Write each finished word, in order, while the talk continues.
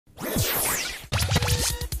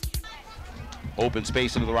Open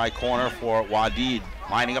space into the right corner for Wadid,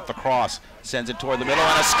 lining up the cross, sends it toward the middle,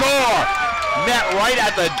 and a score! Met right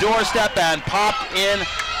at the doorstep and popped in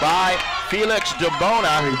by Felix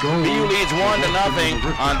Debona. BU leads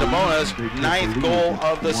 1-0 on Debona's 9th goal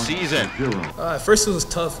of the season. At first it was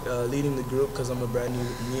tough leading the group because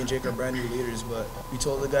me and Jake are brand new leaders, but we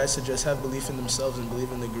told the guys to just have belief in themselves and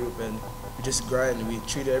believe in the group, and we just grind. We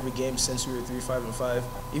treated every game since we were 3-5-5,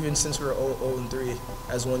 even since we were 0-3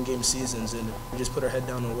 as one-game seasons, and we just put our head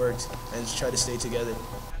down and worked and just try to stay together.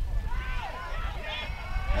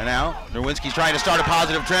 And now Nerwinski's trying to start a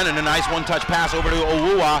positive trend, and a nice one-touch pass over to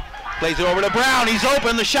Awuah. Plays it over to Brown. He's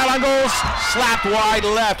open. The shot on goal slapped wide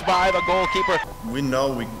left by the goalkeeper. We know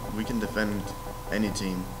we can defend any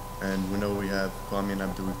team, and we know we have Kwame and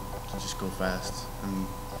Abdul to just go fast. And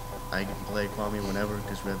I can play Kwame whenever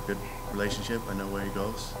because we have a good relationship. I know where he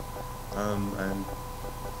goes, and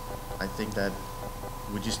I think that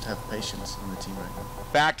we just have patience on the team right now.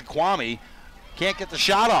 Back to Kwame. Can't get the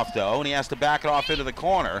shot off though, and he has to back it off into the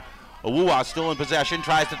corner. Awuah still in possession,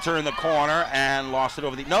 tries to turn the corner and lost it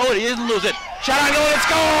over the. No, he didn't lose it. Shot on goal and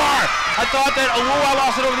score! I thought that Awuah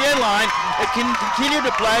lost it over the end line. It continued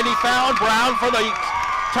to play, and he found Brown for the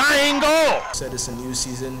tying goal. I said it's a new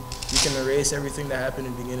season. We can erase everything that happened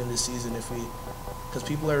in the beginning of the season because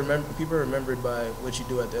people are remembered by what you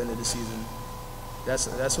do at the end of the season. That's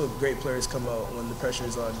what great players come out when the pressure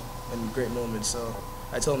is on in great moments. So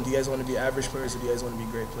I told them, do you guys want to be average players or do you guys want to be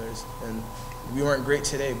great players? And we weren't great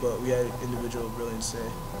today, but we had individual brilliance today.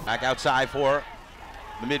 Back outside for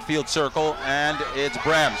the midfield circle, and it's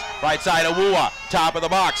Brems. Right side, Awuah, top of the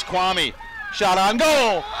box, Kwame. Shot on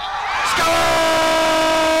goal. Score!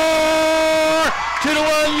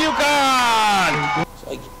 2-1 UConn!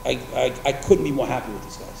 I couldn't be more happy with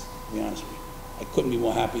these guys, to be honest with you. I couldn't be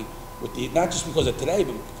more happy with not just because of today,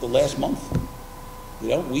 but the last month. You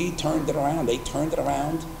know, we turned it around, they turned it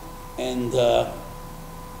around, and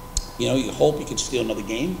you know, you hope you can steal another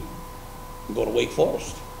game and go to Wake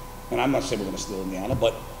Forest. And I'm not saying we're going to steal Indiana,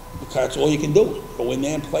 but that's all you can do. Go in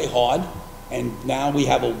there and play hard. And now we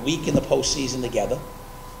have a week in the postseason together,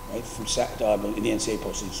 right, from in the NCAA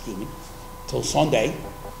postseason, excuse me, till Sunday.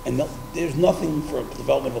 And there's nothing for the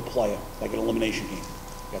development of a player like an elimination game.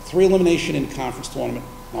 We got 3 elimination in the conference tournament.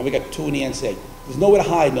 Now we got 2 in the NCAA. There's nowhere to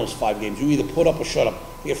hide in those 5 games. You either put up or shut up.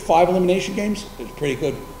 We get 5 elimination games. It's pretty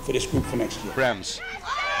good for this group for next year. Brems.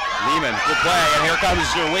 Lehman, good play, and here comes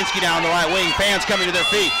Nerwinski down the right wing. Fans coming to their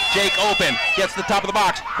feet. Jake open, gets the top of the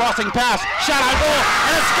box, crossing pass, shot on goal,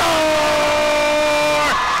 and a score!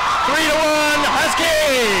 3-1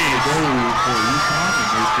 Huskies! The goal for UConn,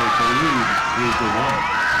 and they take the lead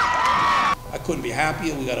 3-1. I couldn't be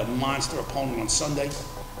happier. We got a monster opponent on Sunday,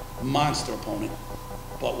 monster opponent.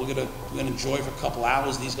 But we're gonna enjoy for a couple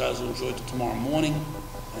hours. These guys will enjoy it till tomorrow morning,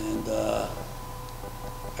 and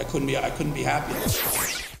I couldn't be happier.